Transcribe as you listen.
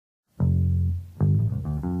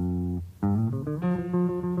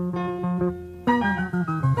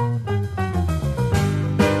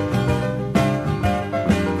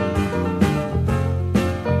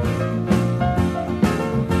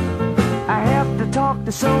to talk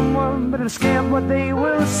to someone, but I'm scared what they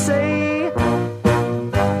will say.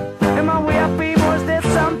 Am I way up, baby, or is there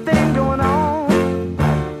something going on?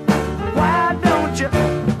 Why don't you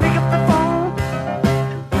pick up the phone?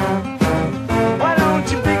 Why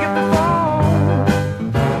don't you pick up the phone?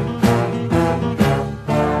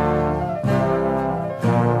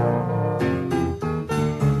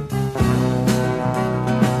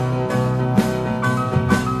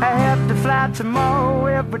 I have to fly tomorrow,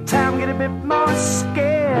 every time get a bit more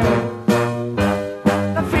scared.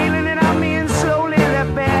 The feeling that I'm in slowly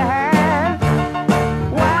left behind.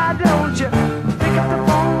 Why don't you pick up the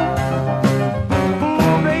phone?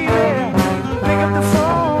 Ooh, baby, pick up the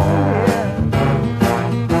phone,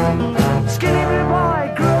 yeah. Skinny little boy,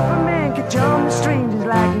 grew up a man, could jump the strangers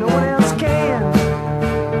like no one else can.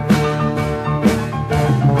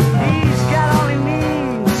 He's got all he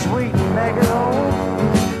needs waiting back at home,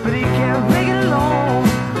 but he can't make it alone.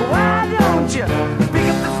 Why don't you pick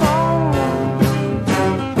up the phone?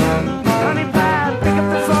 Honey pie, pick up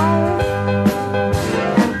the phone.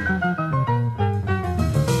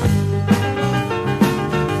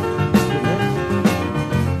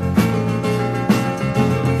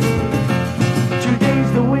 2 days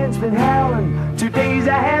the wind's been howling, 2 days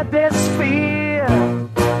I had this fear.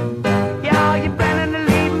 Yeah, you're planning to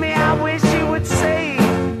leave me, I wish you would say,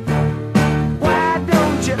 why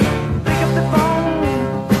don't you pick up the phone?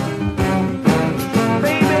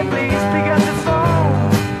 Baby, please pick up the phone.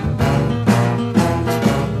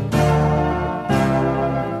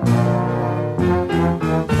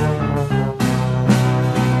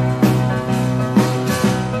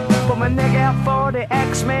 Put my neck out for the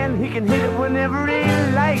X-Man, he can hit it whenever he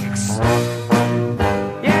likes.